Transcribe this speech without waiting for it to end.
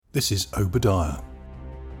This is Obadiah.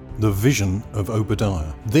 The vision of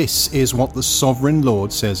Obadiah. This is what the sovereign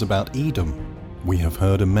Lord says about Edom. We have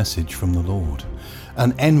heard a message from the Lord.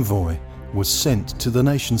 An envoy was sent to the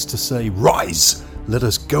nations to say, "Rise, let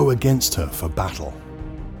us go against her for battle.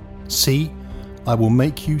 See, I will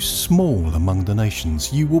make you small among the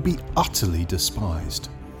nations. You will be utterly despised.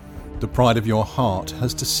 The pride of your heart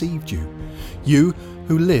has deceived you. You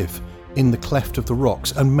who live in the cleft of the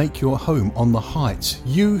rocks and make your home on the heights.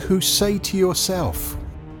 You who say to yourself,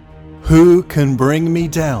 who can bring me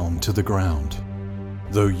down to the ground?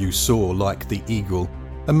 Though you soar like the eagle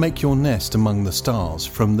and make your nest among the stars,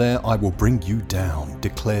 from there I will bring you down,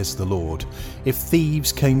 declares the Lord. If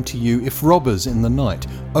thieves came to you, if robbers in the night,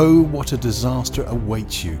 oh, what a disaster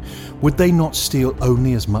awaits you. Would they not steal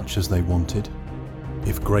only as much as they wanted?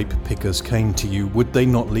 If grape pickers came to you, would they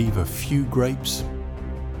not leave a few grapes?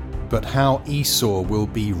 But how Esau will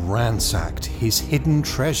be ransacked, his hidden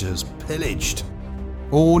treasures pillaged.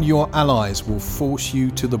 All your allies will force you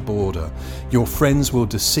to the border. Your friends will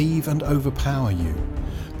deceive and overpower you.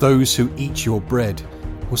 Those who eat your bread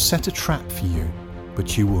will set a trap for you,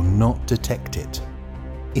 but you will not detect it.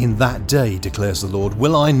 In that day, declares the Lord,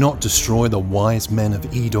 will I not destroy the wise men of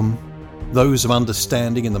Edom, those of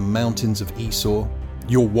understanding in the mountains of Esau?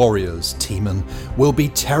 Your warriors, Teman, will be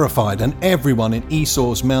terrified, and everyone in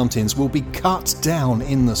Esau's mountains will be cut down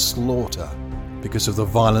in the slaughter. Because of the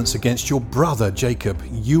violence against your brother Jacob,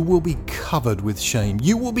 you will be covered with shame.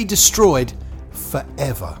 You will be destroyed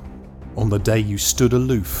forever. On the day you stood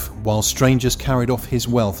aloof, while strangers carried off his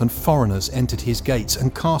wealth and foreigners entered his gates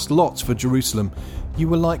and cast lots for Jerusalem, you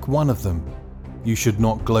were like one of them. You should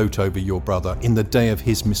not gloat over your brother in the day of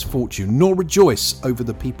his misfortune, nor rejoice over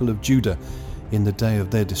the people of Judah in the day of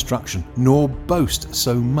their destruction, nor boast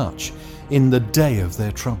so much in the day of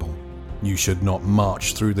their trouble. You should not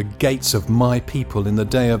march through the gates of my people in the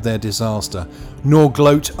day of their disaster, nor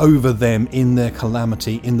gloat over them in their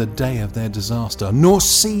calamity in the day of their disaster, nor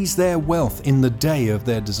seize their wealth in the day of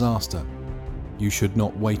their disaster. You should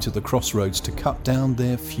not wait at the crossroads to cut down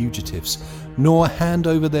their fugitives, nor hand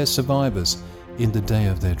over their survivors in the day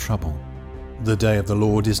of their trouble. The day of the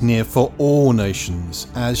Lord is near for all nations.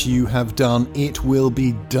 As you have done, it will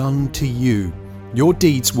be done to you. Your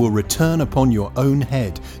deeds will return upon your own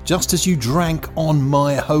head, just as you drank on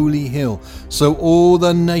my holy hill. So all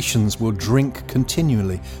the nations will drink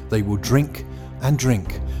continually. They will drink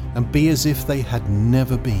and be as if they had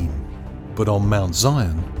never been. But on Mount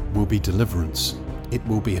Zion will be deliverance. It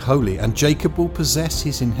will be holy, and Jacob will possess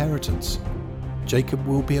his inheritance. Jacob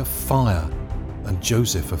will be a fire, and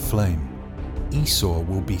Joseph a flame. Esau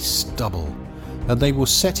will be stubble, and they will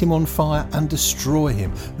set him on fire and destroy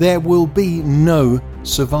him. There will be no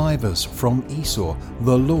survivors from Esau.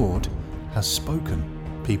 The Lord has spoken.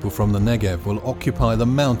 People from the Negev will occupy the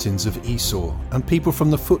mountains of Esau, and people from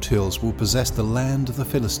the foothills will possess the land of the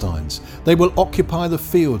Philistines. They will occupy the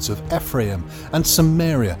fields of Ephraim and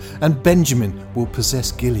Samaria, and Benjamin will possess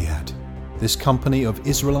Gilead. This company of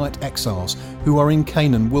Israelite exiles who are in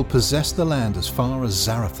Canaan will possess the land as far as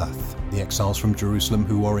Zarephath. The exiles from Jerusalem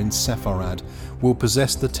who are in Sepharad will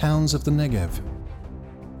possess the towns of the Negev.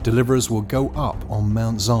 Deliverers will go up on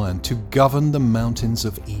Mount Zion to govern the mountains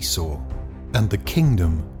of Esau, and the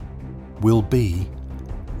kingdom will be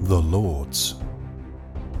the Lord's.